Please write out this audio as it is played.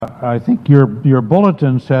I think your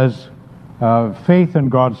bulletin says faith in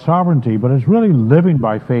God's sovereignty, but it's really living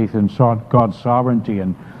by faith in God's sovereignty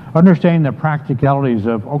and understanding the practicalities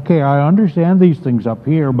of, okay, I understand these things up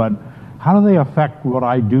here, but how do they affect what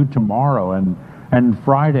I do tomorrow and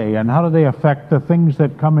Friday, and how do they affect the things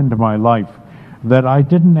that come into my life that I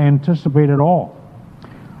didn't anticipate at all?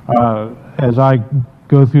 As I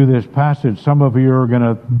go through this passage, some of you are going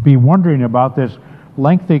to be wondering about this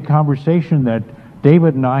lengthy conversation that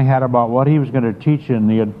David and I had about what he was going to teach in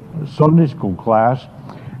the Sunday school class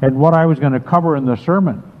and what I was going to cover in the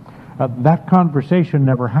sermon. That conversation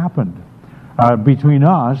never happened between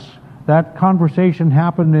us. That conversation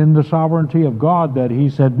happened in the sovereignty of God, that he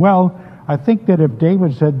said, well, I think that if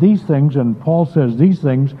David said these things and Paul says these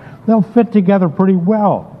things, they'll fit together pretty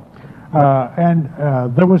well.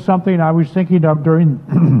 There was something I was thinking of during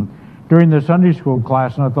the Sunday school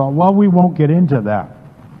class, and I thought, well, we won't get into that.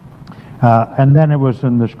 And then it was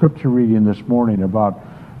in the scripture reading this morning about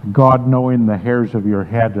God knowing the hairs of your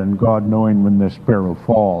head and God knowing when the sparrow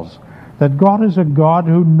falls. That God is a God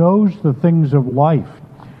who knows the things of life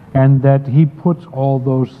and that he puts all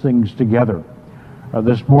those things together.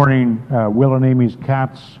 This morning, Will and Amy's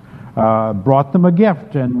cats brought them a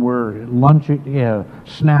gift and were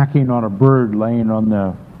snacking on a bird laying on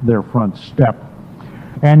their front step.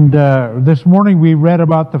 And this morning we read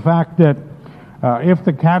about the fact that if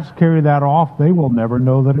the cats carry that off, they will never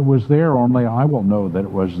know that it was there. Only I will know that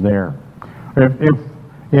it was there.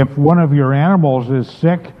 If one of your animals is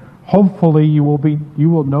sick, hopefully you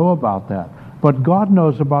will know about that. But God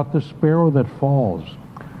knows about the sparrow that falls.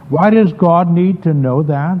 Why does God need to know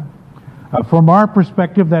that? From our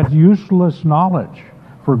perspective, that's useless knowledge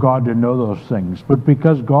for God to know those things. But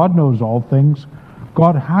because God knows all things,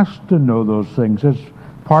 God has to know those things. It's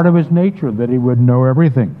part of his nature that he would know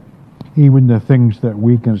everything, even the things that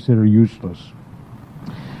we consider useless.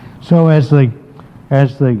 So as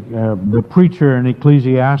the preacher in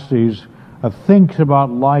Ecclesiastes thinks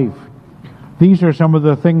about life, these are some of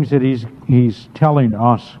the things that he's telling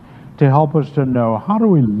us to help us to know, how do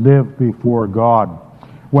we live before God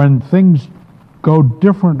when things go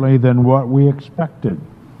differently than what we expected?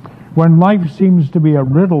 When life seems to be a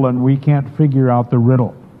riddle and we can't figure out the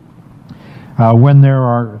riddle. When there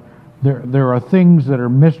are things that are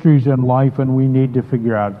mysteries in life and we need to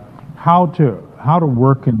figure out how to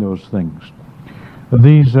work in those things.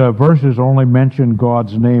 These verses only mention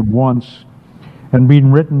God's name once, and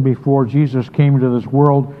being written before Jesus came into this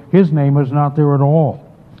world, his name is not there at all.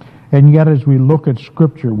 And yet as we look at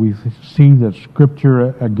Scripture, we see that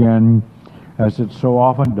Scripture, again, as it so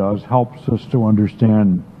often does, helps us to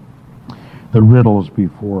understand the riddles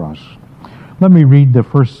before us. Let me read the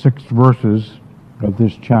first 6 verses of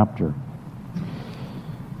this chapter.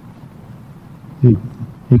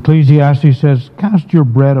 Ecclesiastes says, "Cast your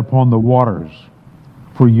bread upon the waters,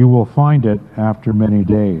 for you will find it after many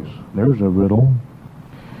days." There's a riddle.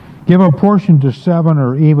 "Give a portion to 7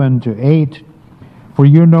 or even to 8, for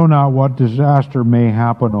you know not what disaster may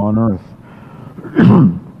happen on earth.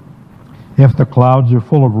 If the clouds are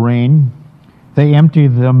full of rain, they empty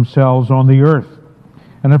themselves on the earth.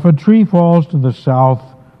 And if a tree falls to the south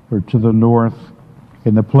or to the north,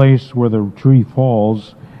 in the place where the tree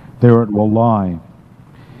falls, there it will lie.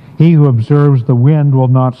 He who observes the wind will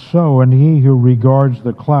not sow, and he who regards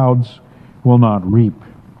the clouds will not reap."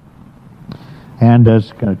 And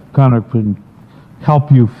as kind of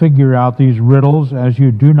help you figure out these riddles, as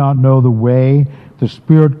you do not know the way the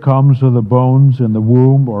Spirit comes to the bones in the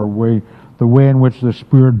womb, or the way in which the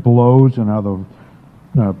Spirit blows, and how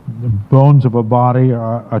the bones of a body,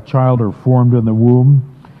 a child, are formed in the womb.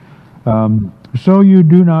 So you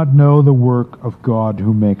do not know the work of God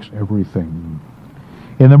who makes everything.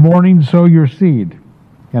 In the morning sow your seed,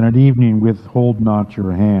 and at evening withhold not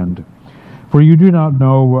your hand. For you do not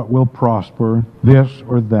know what will prosper, this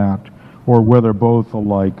or that, or whether both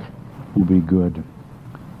alike will be good.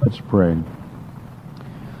 Let's pray.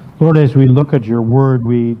 Lord, as we look at your word,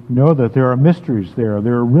 we know that there are mysteries there.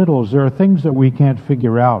 There are riddles. There are things that we can't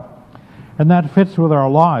figure out. And that fits with our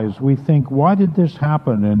lives. We think, why did this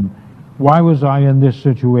happen? And why was I in this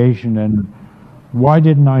situation? And why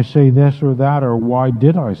didn't I say this or that? Or why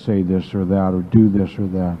did I say this or that? Or do this or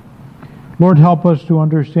that? Lord, help us to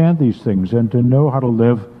understand these things and to know how to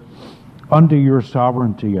live under your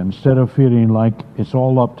sovereignty instead of feeling like it's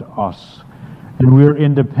all up to us and we're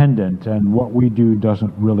independent and what we do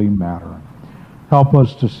doesn't really matter. Help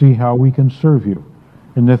us to see how we can serve you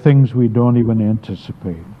in the things we don't even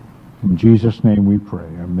anticipate. In Jesus' name we pray.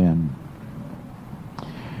 Amen.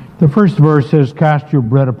 The first verse says, "Cast your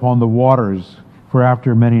bread upon the waters, for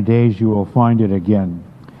after many days you will find it again."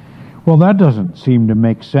 Well, that doesn't seem to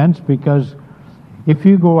make sense, because if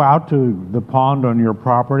you go out to the pond on your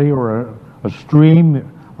property, or a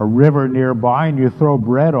stream, a river nearby, and you throw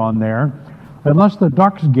bread on there, unless the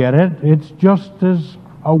ducks get it, it's just as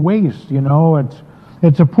a waste.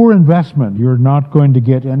 It's a poor investment. You're not going to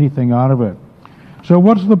get anything out of it. So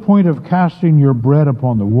what's the point of casting your bread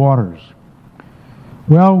upon the waters?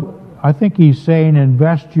 Well, I think he's saying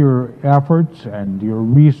invest your efforts and your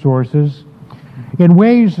resources in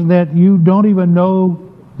ways that you don't even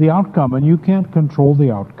know the outcome, and you can't control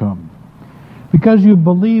the outcome. Because you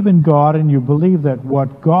believe in God, and you believe that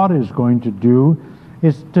what God is going to do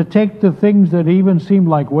is to take the things that even seem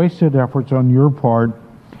like wasted efforts on your part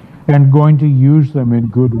and going to use them in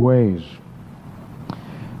good ways.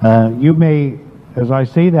 You may, as I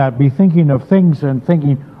say that, be thinking of things and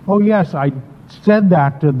thinking, oh yes, I said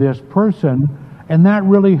that to this person and that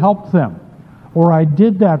really helped them. Or I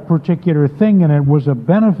did that particular thing and it was a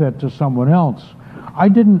benefit to someone else. I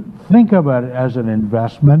didn't think of it as an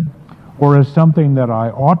investment or as something that I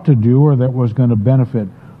ought to do or that was going to benefit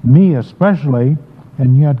me especially,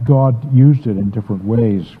 and yet God used it in different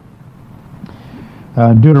ways.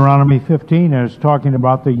 Deuteronomy 15 is talking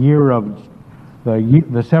about the year of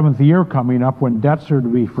the seventh year coming up when debts are to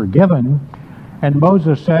be forgiven. And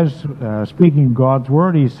Moses says, speaking God's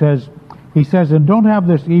word, he says, and don't have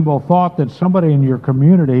this evil thought that somebody in your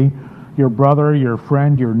community, your brother, your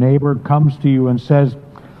friend, your neighbor, comes to you and says,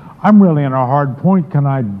 I'm really in a hard point, can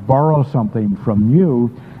I borrow something from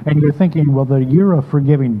you? And you're thinking, well, the year of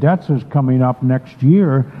forgiving debts is coming up next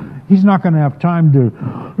year. He's not going to have time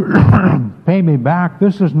to pay me back.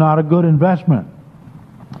 This is not a good investment.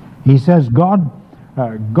 He says, God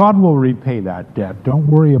will repay that debt. Don't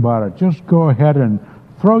worry about it. Just go ahead and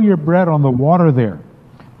throw your bread on the water there.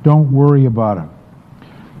 Don't worry about it.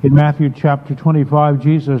 In Matthew chapter 25,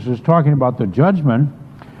 Jesus is talking about the judgment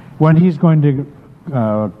when he's going to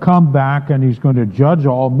come back and he's going to judge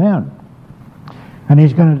all men. And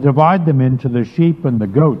he's going to divide them into the sheep and the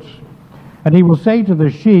goats. And he will say to the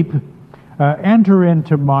sheep, enter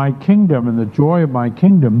into my kingdom and the joy of my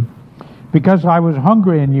kingdom, because I was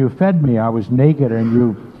hungry and you fed me, I was naked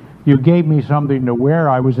and you gave me something to wear,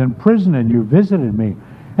 I was in prison and you visited me.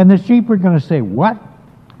 And the sheep are going to say, what?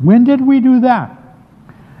 When did we do that?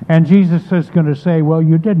 And Jesus is going to say, well,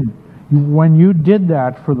 you didn't. When you did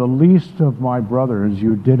that for the least of my brothers,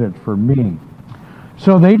 you did it for me.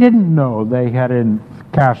 So they didn't know they hadn't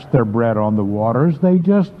cast their bread on the waters. They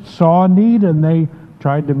just saw a need and they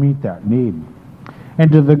tried to meet that need.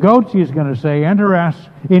 And to the goats, he's going to say, enter us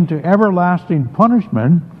into everlasting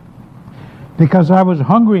punishment, because I was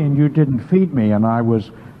hungry and you didn't feed me, and I was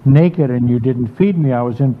naked and you didn't feed me, I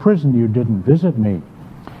was in prison, you didn't visit me.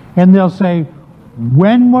 And they'll say,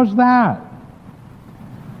 when was that?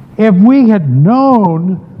 If we had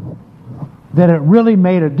known that it really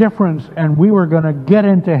made a difference and we were going to get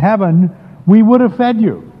into heaven, we would have fed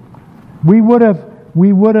you. We would have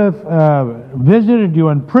visited you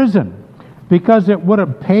in prison, because it would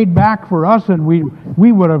have paid back for us and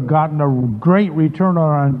we would have gotten a great return on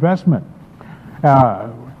our investment.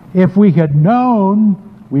 If we had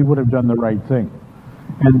known, we would have done the right thing.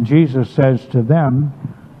 And Jesus says to them,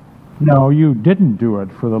 no, you didn't do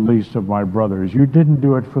it for the least of my brothers. You didn't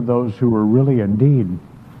do it for those who were really in need.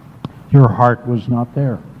 Your heart was not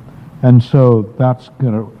there. And so that's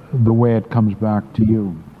the way it comes back to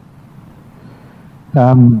you.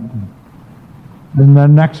 In the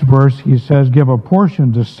next verse, he says, give a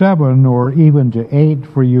portion to 7 or even to 8,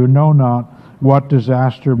 for you know not what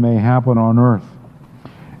disaster may happen on earth.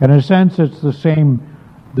 In a sense, it's the same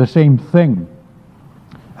thing.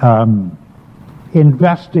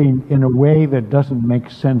 Investing in a way that doesn't make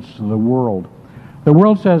sense to the world. The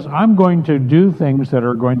world says, I'm going to do things that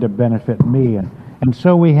are going to benefit me. And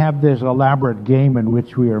so we have this elaborate game in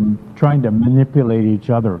which we are trying to manipulate each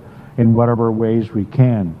other in whatever ways we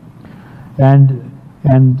can. And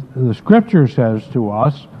the Scripture says to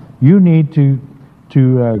us, you need to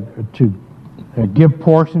give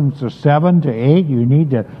portions to 7 to 8. You need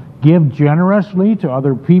to give generously to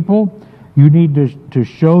other people. You need to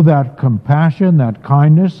show that compassion, that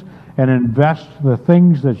kindness, and invest the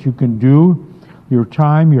things that you can do, your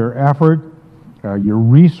time, your effort, your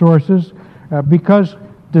resources, because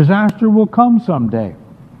disaster will come someday.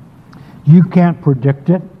 You can't predict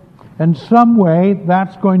it. In some way,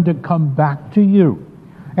 that's going to come back to you.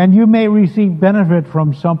 And you may receive benefit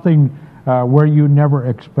from something where you never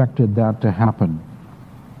expected that to happen.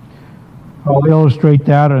 I'll illustrate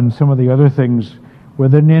that and some of the other things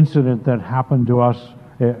with an incident that happened to us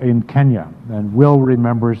in Kenya. And Will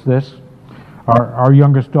remembers this. Our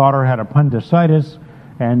youngest daughter had appendicitis,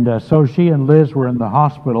 And so she and Liz were in the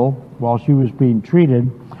hospital while she was being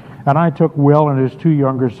treated. And I took Will and his two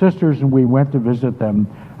younger sisters, and we went to visit them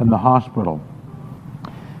in the hospital.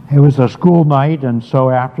 It was a school night, and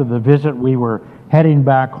so after the visit, we were heading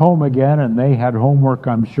back home again, and they had homework,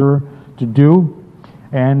 I'm sure, to do.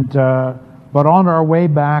 But on our way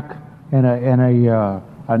back, in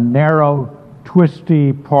a narrow,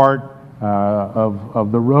 twisty part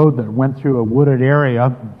of the road that went through a wooded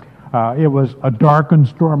area, it was a dark and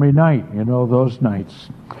stormy night. You know those nights.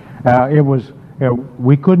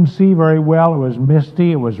 We couldn't see very well. It was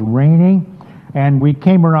misty. It was raining. And we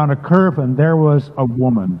came around a curve, and there was a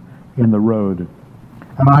woman in the road.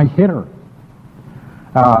 And I hit her.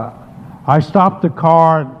 I stopped the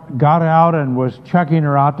car, got out, and was checking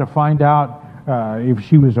her out to find out if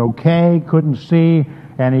she was okay. Couldn't see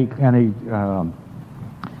any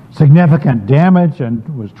significant damage,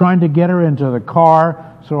 and was trying to get her into the car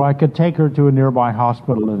so I could take her to a nearby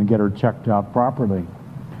hospital and get her checked out properly.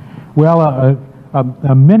 Well,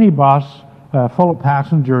 a minibus full of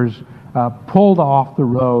passengers pulled off the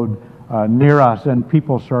road near us, and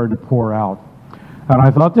people started to pour out. And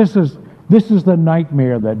I thought, this is the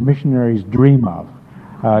nightmare that missionaries dream of.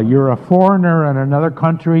 You're a foreigner in another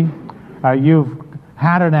country. You've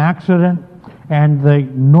had an accident, and the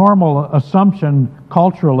normal assumption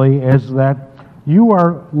culturally is that you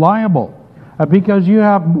are liable because you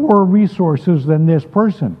have more resources than this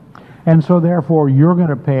person. And so therefore, you're going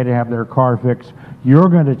to pay to have their car fixed. You're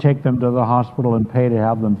going to take them to the hospital and pay to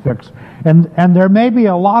have them fixed. And there may be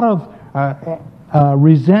a lot of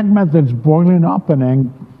resentment that's boiling up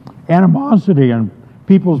and animosity on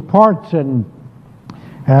people's parts, and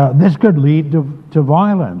this could lead to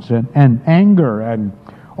violence and anger, and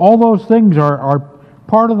all those things are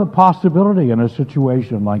part of the possibility in a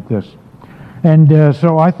situation like this. And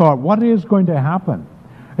so I thought, what is going to happen?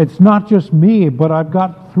 It's not just me, but I've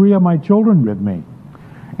got 3 of my children with me.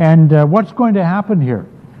 And what's going to happen here?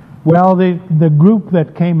 Well, the group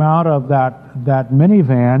that came out of that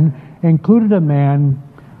minivan included a man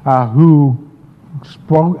who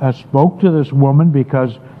spoke to this woman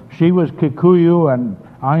because she was Kikuyu and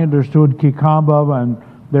I understood Kikamba, and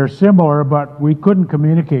they're similar, but we couldn't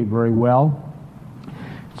communicate very well.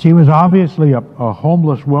 She was obviously a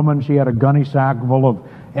homeless woman. She had a gunny sack full of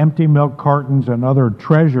empty milk cartons and other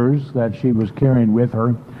treasures that she was carrying with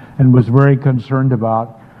her and was very concerned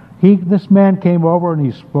about. This man came over and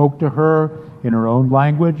he spoke to her in her own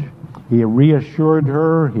language. He reassured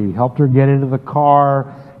her. He helped her get into the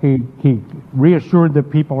car. He reassured the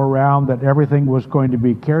people around that everything was going to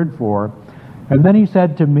be cared for. And then he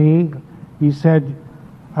said to me, he said,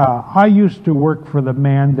 I used to work for the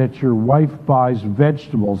man that your wife buys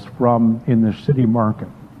vegetables from in the city market.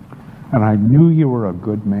 And I knew you were a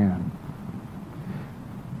good man.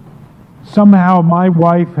 Somehow my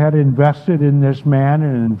wife had invested in this man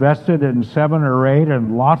and invested in 7 or 8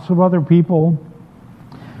 and lots of other people.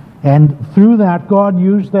 And through that, God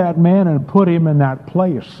used that man and put him in that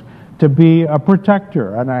place to be a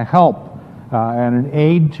protector and a help and an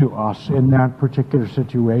aid to us in that particular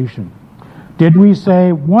situation. Did we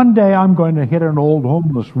say, one day I'm going to hit an old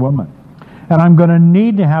homeless woman and I'm going to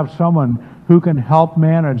need to have someone who can help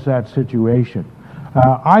manage that situation?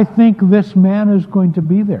 I think this man is going to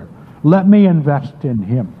be there. Let me invest in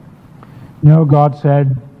him. You know, God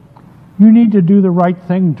said, you need to do the right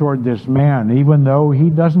thing toward this man, even though he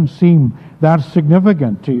doesn't seem that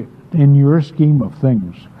significant in your scheme of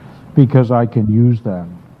things, because I can use that.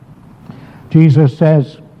 Jesus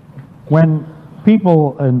says, when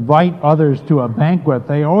people invite others to a banquet,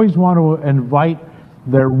 they always want to invite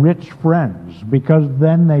their rich friends, because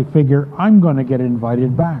then they figure, I'm going to get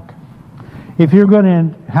invited back. If you're going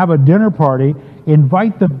to have a dinner party,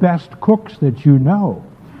 invite the best cooks that you know,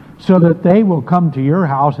 so that they will come to your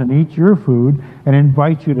house and eat your food and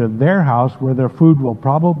invite you to their house where their food will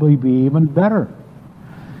probably be even better.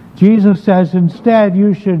 Jesus says instead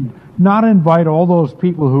you should not invite all those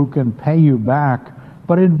people who can pay you back,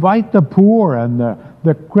 but invite the poor and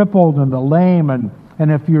the crippled and the lame, and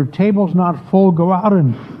if your table's not full, go out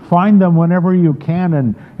and find them whenever you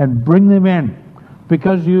can and bring them in.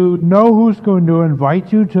 Because you know who's going to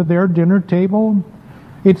invite you to their dinner table?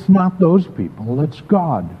 It's not those people, it's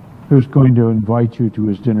God who's going to invite you to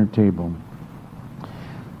his dinner table.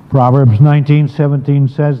 Proverbs 19:17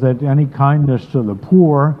 says that any kindness to the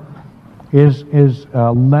poor is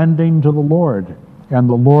lending to the Lord, and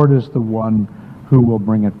the Lord is the one who will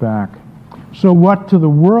bring it back. So what to the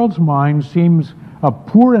world's mind seems a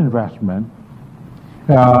poor investment,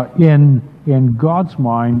 in God's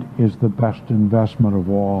mind is the best investment of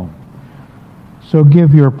all. So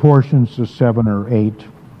give your portions to 7 or 8.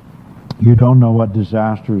 You don't know what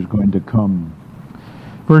disaster is going to come.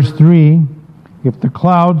 Verse 3, if the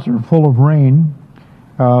clouds are full of rain,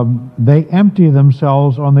 they empty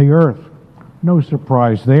themselves on the earth. No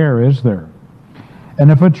surprise there, is there?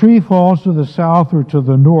 And if a tree falls to the south or to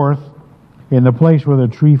the north, in the place where the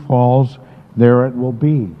tree falls, there it will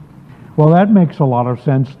be. Well, that makes a lot of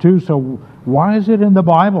sense too. So why is it in the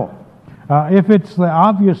Bible? If it's the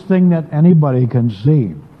obvious thing that anybody can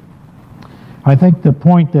see. I think the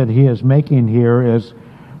point that he is making here is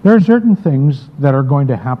there are certain things that are going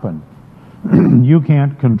to happen. You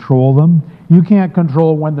can't control them. You can't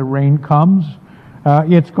control when the rain comes.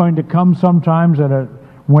 It's going to come sometimes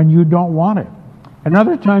when you don't want it. And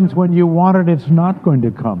other times when you want it, it's not going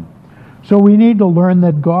to come. So we need to learn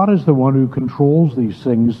that God is the one who controls these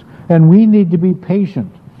things, and we need to be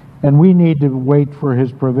patient, and we need to wait for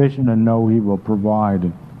His provision and know He will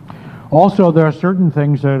provide. Also, there are certain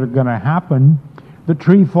things that are going to happen. The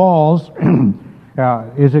tree falls.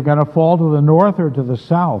 Is it going to fall to the north or to the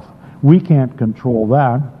south? We can't control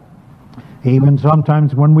that. Even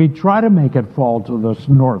sometimes when we try to make it fall to the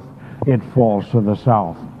north, it falls to the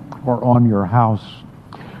south or on your house.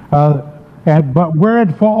 But where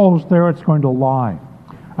it falls, there it's going to lie.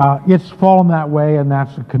 It's fallen that way, and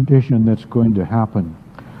that's the condition that's going to happen.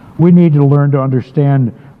 We need to learn to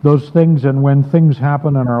understand those things, and when things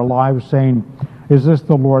happen in our lives, saying, is this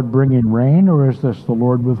the Lord bringing rain, or is this the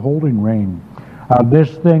Lord withholding rain? This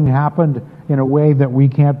thing happened in a way that we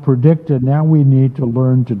can't predict, and now we need to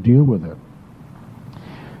learn to deal with it.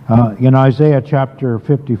 In Isaiah chapter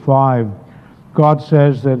 55, God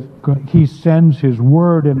says that He sends His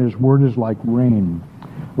word, and His word is like rain.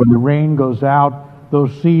 When the rain goes out,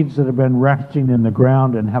 those seeds that have been resting in the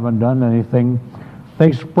ground and haven't done anything,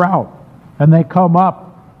 they sprout, and they come up,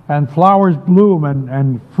 and flowers bloom,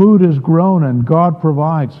 and food is grown, and God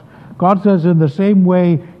provides. God says in the same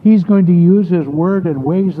way, He's going to use His word in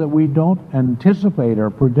ways that we don't anticipate or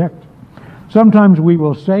predict. Sometimes we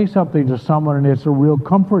will say something to someone, and it's a real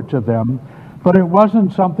comfort to them, but it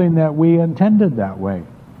wasn't something that we intended that way.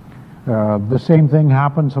 The same thing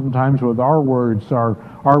happens sometimes with our words.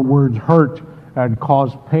 Our words hurt and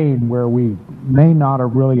cause pain where we may not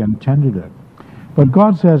have really intended it. But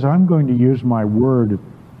God says, I'm going to use my word,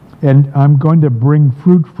 and I'm going to bring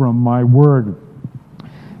fruit from my word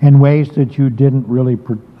in ways that you didn't really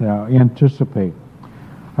anticipate.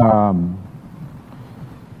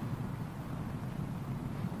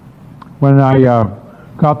 When I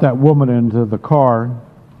got that woman into the car,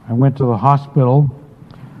 I went to the hospital,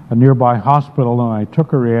 a nearby hospital, and I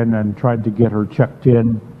took her in and tried to get her checked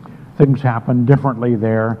in. Things happen differently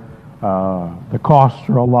there. The costs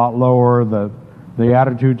are a lot lower. The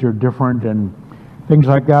attitudes are different and things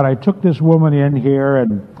like that. I took this woman in here,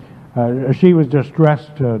 and she was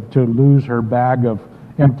distressed to lose her bag of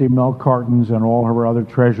empty milk cartons and all her other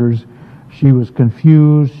treasures. She was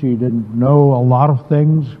confused. She didn't know a lot of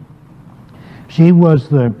things. She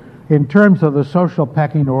was in terms of the social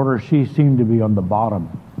pecking order, she seemed to be on the bottom.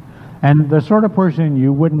 And the sort of person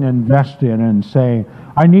you wouldn't invest in and say,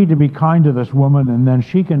 I need to be kind to this woman, and then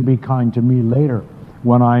she can be kind to me later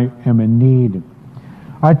when I am in need.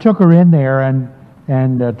 I took her in there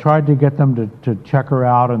and tried to get them to check her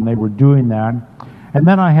out, and they were doing that. And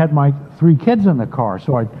then I had my 3 kids in the car,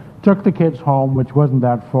 so I took the kids home, which wasn't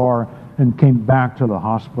that far, and came back to the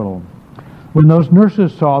hospital. When those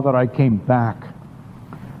nurses saw that I came back,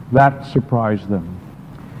 that surprised them.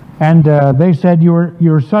 And they said,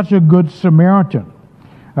 you're such a good Samaritan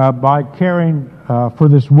by caring for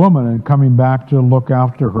this woman and coming back to look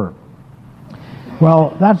after her.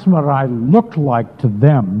 Well, that's what I looked like to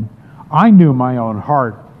them. I knew my own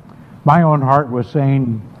heart. My own heart was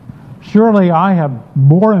saying, surely I have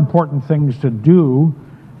more important things to do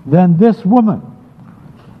than this woman.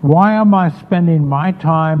 Why am I spending my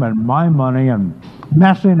time and my money and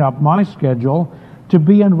messing up my schedule to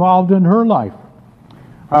be involved in her life?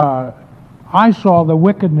 I saw the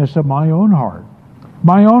wickedness of my own heart.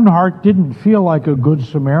 My own heart didn't feel like a good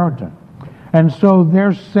Samaritan. And so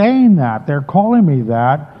they're saying that, they're calling me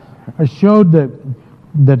that. I showed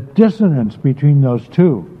the dissonance between those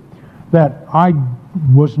two, that I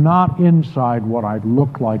was not inside what I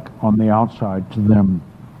looked like on the outside to them.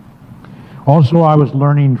 Also, I was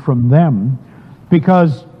learning from them,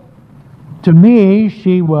 because to me,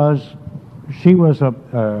 she was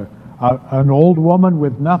an old woman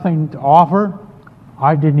with nothing to offer.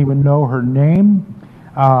 I didn't even know her name.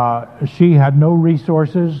 She had no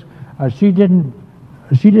resources. She didn't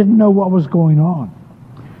know what was going on.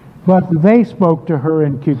 But they spoke to her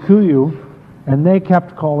in Kikuyu, and they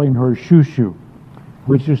kept calling her Shushu,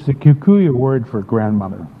 which is the Kikuyu word for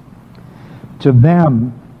grandmother. To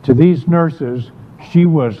them, To these nurses, she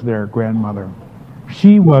was their grandmother.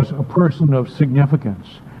 She was a person of significance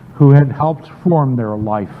who had helped form their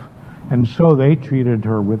life, and so they treated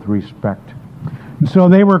her with respect. And so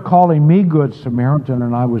they were calling me Good Samaritan,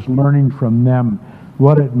 and I was learning from them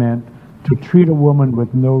what it meant to treat a woman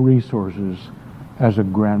with no resources as a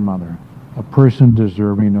grandmother, a person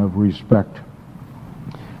deserving of respect.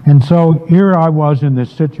 And so here I was in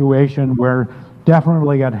this situation where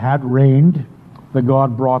definitely it had rained. The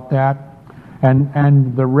God brought that.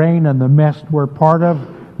 And the rain and the mist were part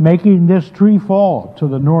of making this tree fall to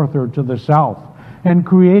the north or to the south and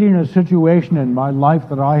creating a situation in my life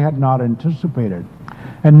that I had not anticipated.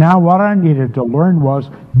 And now what I needed to learn was,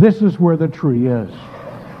 this is where the tree is.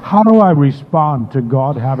 How do I respond to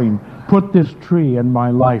God having put this tree in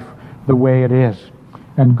my life the way it is?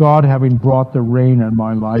 And God having brought the rain in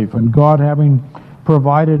my life, and God having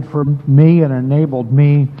provided for me and enabled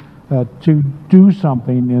me to do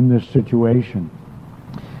something in this situation,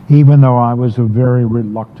 even though I was a very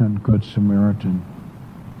reluctant Good Samaritan.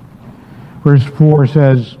 Verse 4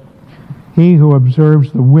 says, "He who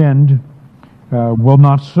observes the wind will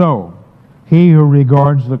not sow. He who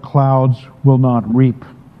regards the clouds will not reap."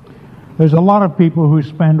 There's a lot of people who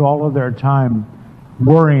spend all of their time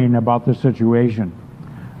worrying about the situation.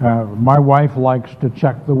 My wife likes to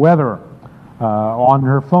check the weather on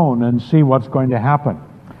her phone and see what's going to happen.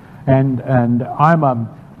 And I'm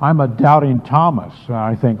a doubting Thomas.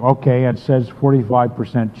 I think, okay, it says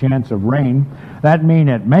 45% chance of rain. That means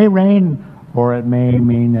it may rain, or it may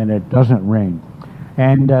mean that it doesn't rain.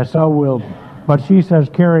 And but she says,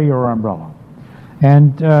 carry your umbrella.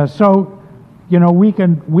 And so, you know, we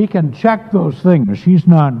can check those things. She's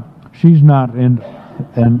not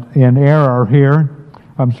in error here.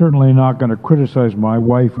 I'm certainly not going to criticize my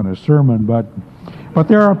wife in a sermon, but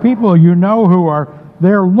there are people you know who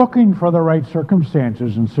they're looking for the right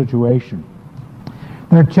circumstances and situation.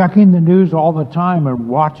 They're checking the news all the time and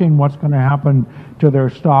watching what's going to happen to their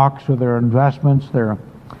stocks or their investments.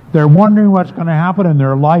 They're wondering what's going to happen in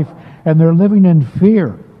their life, and they're living in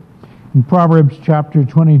fear. In Proverbs chapter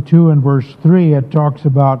 22 and verse 3, it talks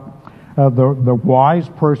about the wise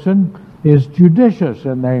person is judicious,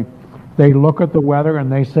 and they look at the weather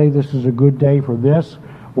and they say this is a good day for this,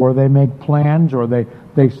 or they make plans, or they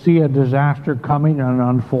see a disaster coming and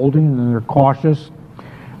unfolding, and they're cautious.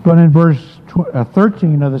 But in verse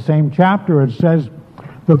 13 of the same chapter, it says,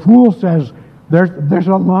 the fool says, there's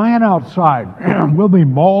a lion outside. We'll be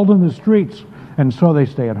mauled in the streets. And so they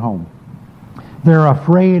stay at home. They're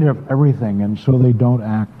afraid of everything, and so they don't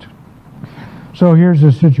act. So here's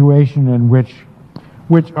a situation in which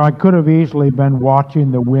I could have easily been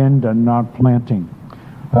watching the wind and not planting.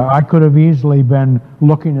 I could have easily been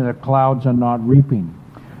looking at the clouds and not reaping.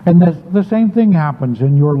 And the same thing happens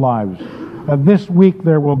in your lives. This week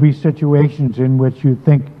there will be situations in which you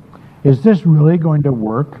think, is this really going to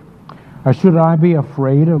work? Should I be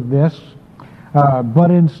afraid of this?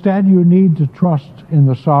 But instead you need to trust in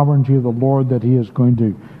the sovereignty of the Lord, that He's going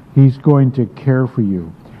to care for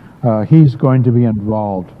you. He's going to be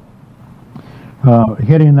involved.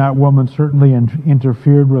 Hitting that woman certainly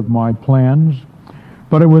interfered with my plans,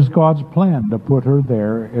 but it was God's plan to put her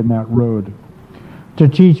there in that road, to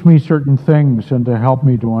teach me certain things and to help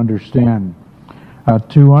me to understand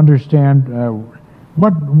what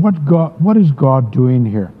is God doing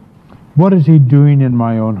here? What is He doing in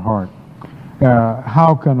my own heart?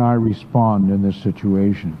 How can I respond in this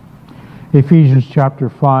situation? Ephesians chapter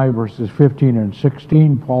 5, verses 15 and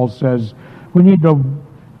 16, Paul says we need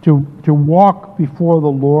to walk before the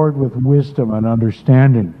Lord with wisdom and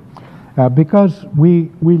understanding, because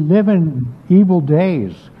we live in evil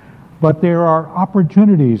days, but there are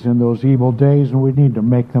opportunities in those evil days, and we need to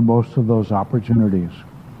make the most of those opportunities.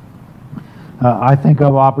 I think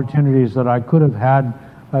of opportunities that I could have had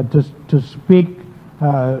to speak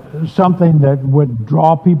something that would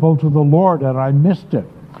draw people to the Lord, and I missed it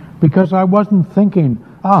because I wasn't thinking,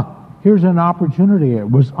 here's an opportunity. It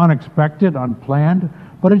was unexpected, unplanned,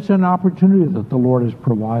 but it's an opportunity that the Lord has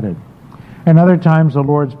provided. And other times the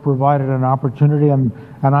Lord's provided an opportunity, and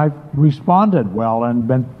I've responded well and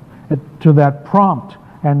been to that prompt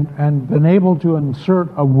and been able to insert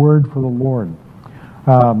a word for the Lord.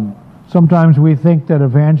 Sometimes we think that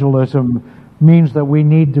evangelism means that we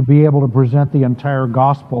need to be able to present the entire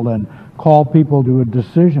gospel and call people to a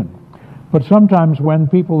decision. But sometimes when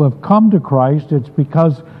people have come to Christ, it's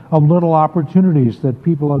because of little opportunities that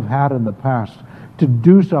people have had in the past to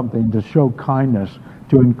do something, to show kindness,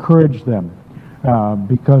 to encourage them,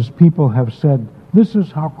 because people have said, this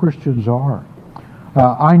is how Christians are.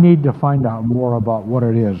 I need to find out more about what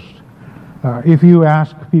it is If you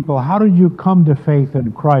ask people, how did you come to faith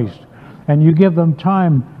in Christ? And you give them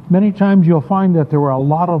time, many times you'll find that there were a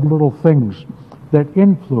lot of little things that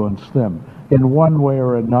influenced them in one way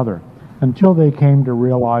or another until they came to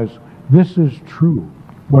realize this is true.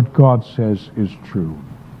 What God says is true.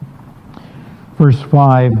 Verse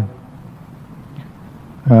 5,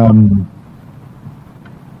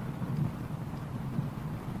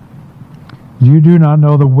 you do not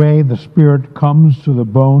know the way the Spirit comes to the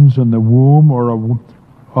bones in the womb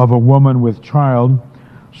of a woman with child,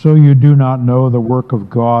 so you do not know the work of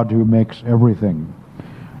God who makes everything.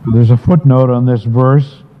 There's a footnote on this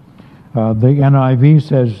verse. The NIV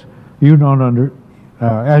says,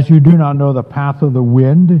 as you do not know the path of the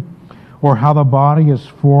wind, or how the body is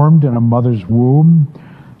formed in a mother's womb,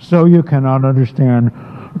 so you cannot understand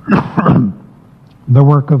the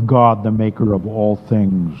work of God, the maker of all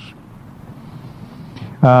things.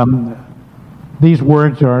 These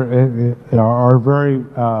words are very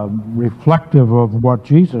reflective of what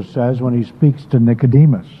Jesus says when he speaks to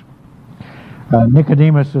Nicodemus.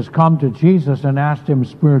 Nicodemus has come to Jesus and asked him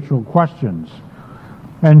spiritual questions.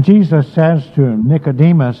 And Jesus says to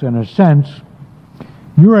Nicodemus, in a sense,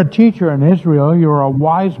 you're a teacher in Israel, you're a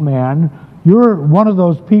wise man, you're one of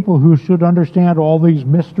those people who should understand all these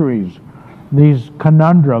mysteries, these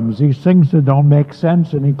conundrums, these things that don't make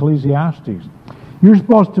sense in Ecclesiastes. You're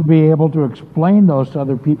supposed to be able to explain those to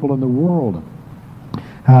other people in the world,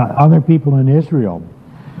 other people in Israel.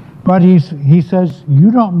 But he says,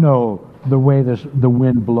 you don't know the way the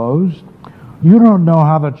wind blows. You don't know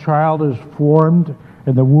how the child is formed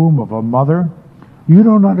in the womb of a mother. You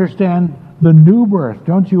don't understand the new birth.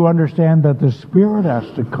 Don't you understand that the Spirit has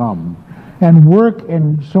to come and work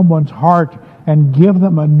in someone's heart and give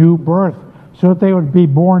them a new birth so that they would be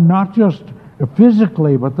born not just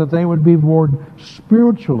physically, but that they would be born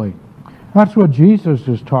spiritually. That's what Jesus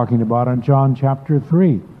is talking about in John chapter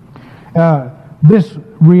 3. This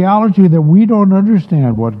reality that we don't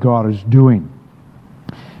understand what God is doing.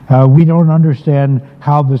 We don't understand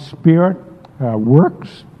how the Spirit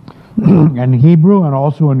works. In Hebrew and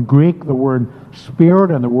also in Greek, the word spirit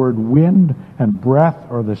and the word wind and breath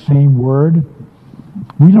are the same word.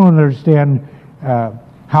 We don't understand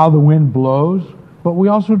how the wind blows, but we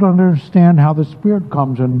also don't understand how the Spirit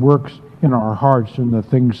comes and works in our hearts and the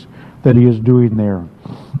things that He is doing there.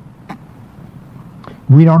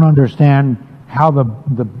 We don't understand how the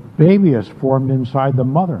baby is formed inside the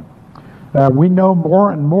mother. We know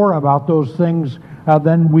more and more about those things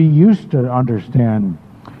than we used to understand.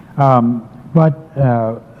 But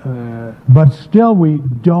still we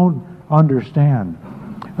don't understand.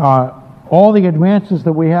 All the advances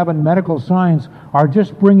that we have in medical science are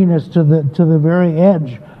just bringing us to the very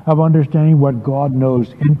edge of understanding what God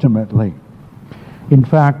knows intimately. In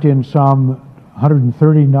fact, in Psalm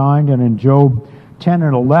 139 and in Job 10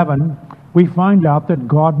 and 11, we find out that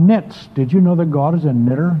God knits. Did you know that God is a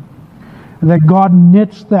knitter? That God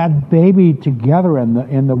knits that baby together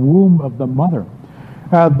in the womb of the mother.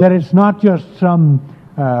 That it's not just some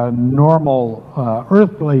normal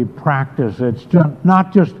earthly practice. It's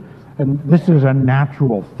not just, and this is a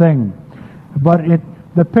natural thing. But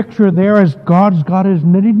the picture there is God's got His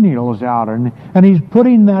knitting needles out, and He's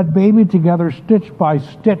putting that baby together stitch by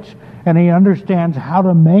stitch, and He understands how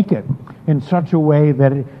to make it in such a way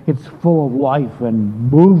that it's full of life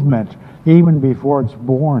and movement even before it's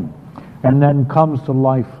born, and then comes to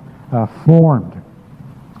life formed.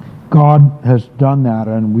 God has done that,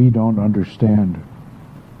 and we don't understand.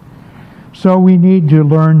 So we need to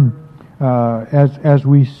learn, as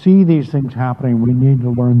we see these things happening, we need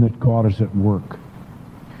to learn that God is at work.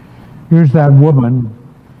 Here's that woman,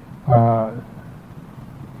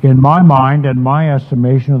 in my mind and my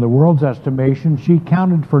estimation, of the world's estimation, she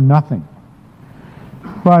counted for nothing.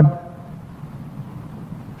 But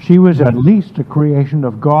she was at least a creation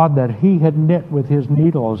of God that He had knit with His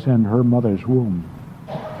needles in her mother's womb.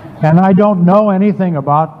 And I don't know anything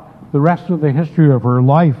about the rest of the history of her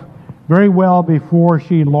life. Very well before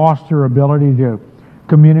she lost her ability to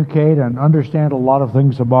communicate and understand a lot of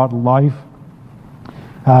things about life,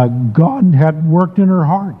 God had worked in her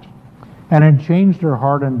heart and had changed her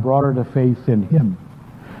heart and brought her to faith in Him.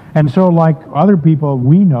 And so like other people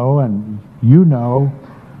we know and you know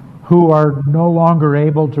who are no longer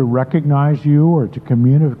able to recognize you or to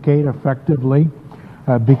communicate effectively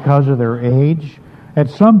because of their age, at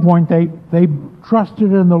some point they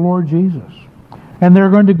trusted in the Lord Jesus. And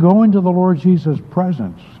they're going to go into the Lord Jesus'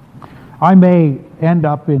 presence. I may end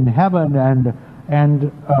up in heaven and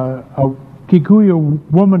a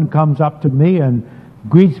Kikuyu woman comes up to me and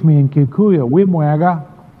greets me in Kikuyu, Wimwega,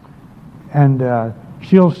 and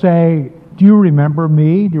she'll say, Do you remember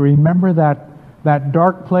me? Do you remember that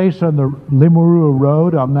dark place on the Limuru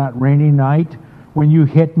Road on that rainy night when you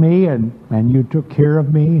hit me and you took care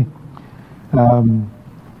of me? Now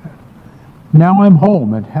I'm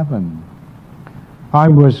home at heaven. I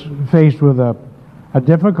was faced with a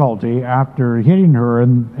difficulty after hitting her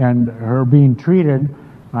and her being treated.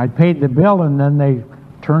 I paid the bill, and then they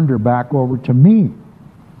turned her back over to me.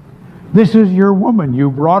 This is your woman. You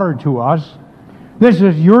brought her to us. This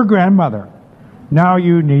is your grandmother. Now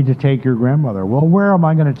you need to take your grandmother. Well, where am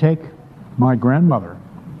I going to take my grandmother?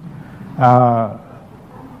 I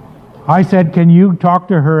said, can you talk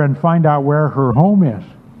to her and find out where her home is?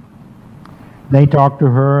 They talked to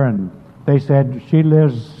her, and they said, she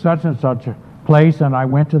lives such and such a place, and I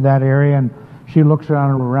went to that area, and she looks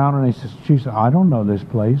around and she said, I don't know this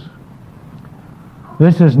place.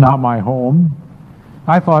 This is not my home.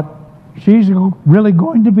 I thought, she's really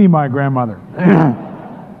going to be my grandmother.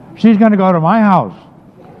 She's going to go to my house.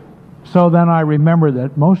 So then I remembered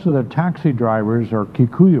that most of the taxi drivers are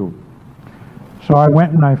Kikuyu. So I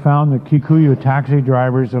went and I found the Kikuyu taxi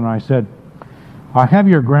drivers, and I said, I have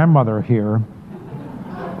your grandmother here,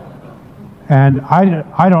 and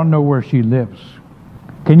I don't know where she lives.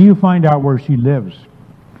 Can you find out where she lives?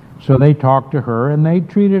 So they talked to her, and they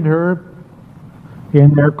treated her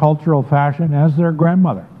in their cultural fashion as their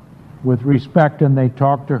grandmother, with respect, and they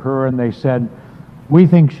talked to her, and they said, we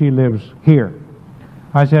think she lives here.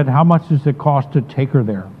 I said, how much does it cost to take her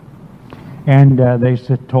there? And they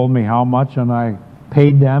told me how much, and I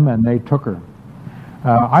paid them, and they took her.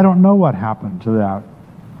 I don't know what happened to that.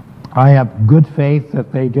 I have good faith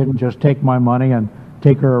that they didn't just take my money and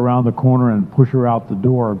take her around the corner and push her out the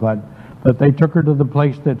door, but they took her to the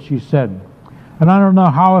place that she said. And I don't know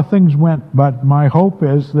how things went, but my hope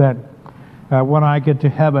is that when I get to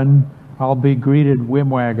heaven, I'll be greeted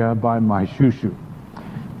Wimwaga by my shushu.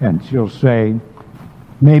 And she'll say,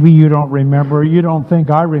 maybe you don't remember, you don't think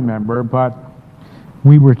I remember, but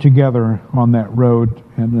we were together on that road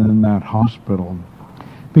and in that hospital.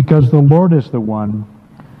 Because the Lord is the one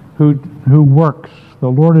who works. The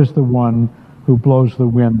Lord is the one who blows the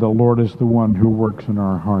wind. The Lord is the one who works in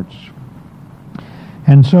our hearts.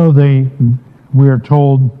 And so we are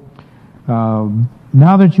told,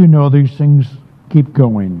 now that you know these things, keep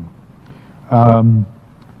going. In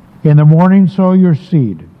the morning sow your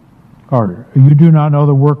seed. Or you do not know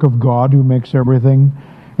the work of God who makes everything.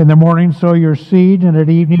 In the morning sow your seed, and at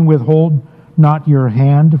evening withhold not your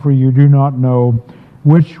hand, for you do not know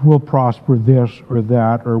which will prosper, this or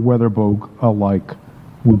that, or whether both alike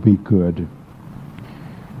will be good.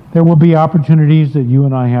 There will be opportunities that you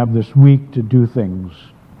and I have this week to do things.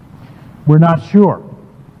 We're not sure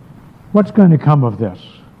what's going to come of this.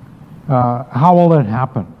 How will it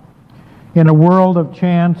happen? In a world of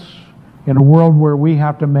chance, in a world where we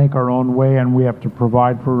have to make our own way and we have to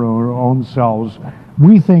provide for our own selves,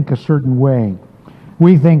 we think a certain way.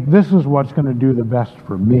 We think this is what's going to do the best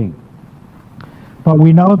for me. But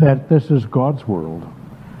we know that this is God's world.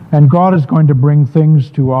 And God is going to bring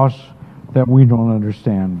things to us that we don't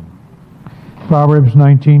understand. Proverbs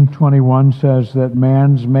 19:21 says that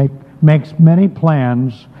man makes many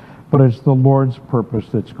plans, but it's the Lord's purpose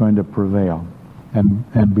that's going to prevail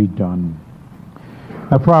and be done.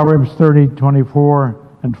 Proverbs 30:24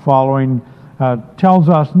 and following tells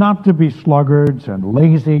us not to be sluggards and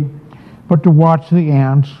lazy, but to watch the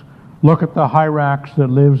ants, look at the hyrax that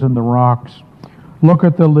lives in the rocks, look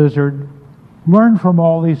at the lizard, learn from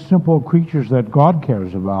all these simple creatures that God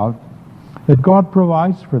cares about, that God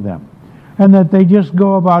provides for them, and that they just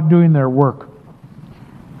go about doing their work.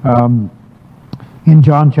 In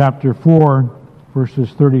John chapter 4, verses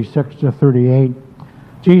 36 to 38,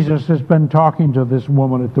 Jesus has been talking to this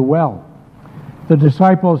woman at the well. The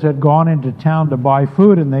disciples had gone into town to buy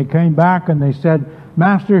food, and they came back and they said,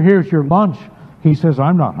 Master, here's your lunch. He says,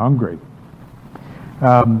 I'm not hungry.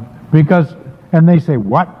 And they say,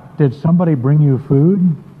 what? Did somebody bring you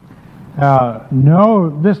food?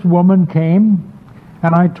 No, this woman came,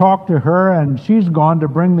 and I talked to her, and she's gone to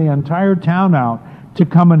bring the entire town out to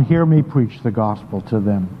come and hear me preach the gospel to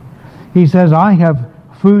them. He says, I have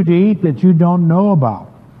food to eat that you don't know about.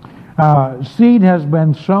 Seed has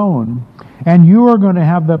been sown, and you are going to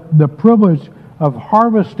have the privilege of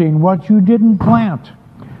harvesting what you didn't plant,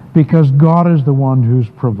 because God is the one who's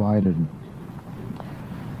provided.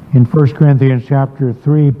 In 1 Corinthians chapter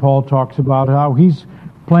 3, Paul talks about how he's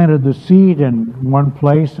planted the seed in one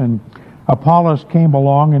place, and Apollos came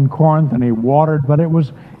along in Corinth and he watered, but it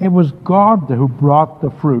was God who brought the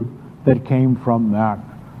fruit that came from that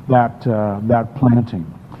planting.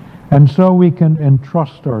 And so we can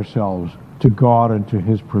entrust ourselves to God and to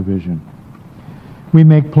His provision. We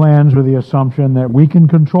make plans with the assumption that we can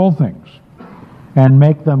control things and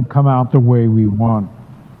make them come out the way we want.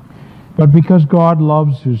 But because God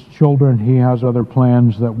loves His children, He has other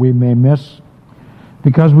plans that we may miss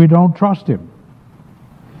because we don't trust Him.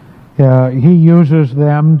 He uses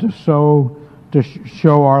them to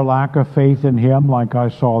show our lack of faith in Him, like I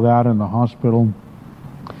saw that in the hospital.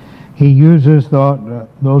 He uses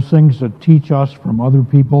those things to teach us from other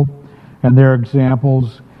people and their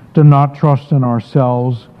examples, to not trust in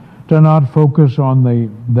ourselves, to not focus on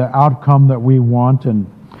the outcome that we want,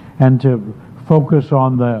 and to focus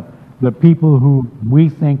on the people who we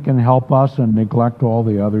think can help us and neglect all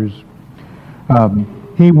the others.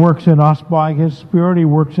 He works in us by His Spirit. He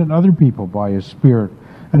works in other people by His Spirit.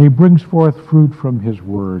 And He brings forth fruit from His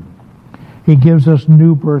Word. He gives us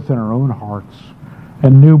new birth in our own hearts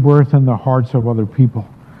and new birth in the hearts of other people,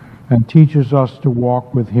 and teaches us to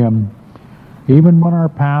walk with Him even when our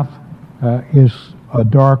path is a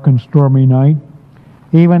dark and stormy night,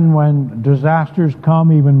 even when disasters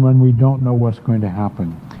come, even when we don't know what's going to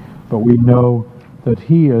happen. But we know that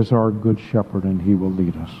He is our good shepherd and He will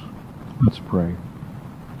lead us. Let's pray.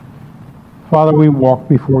 Father, we walk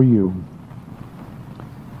before You.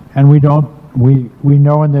 And we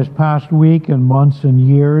know in this past week and months and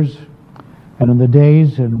years, and in the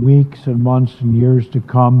days and weeks and months and years to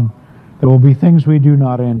come, there will be things we do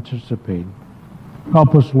not anticipate.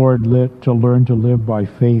 Help us, Lord, to learn to live by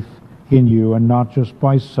faith in You and not just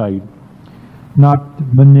by sight,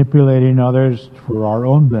 not manipulating others for our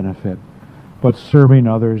own benefit, but serving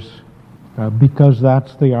others because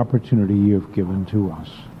that's the opportunity You've given to us.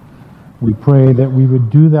 We pray that we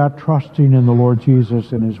would do that, trusting in the Lord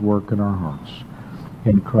Jesus and His work in our hearts.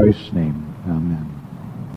 In Christ's name, amen.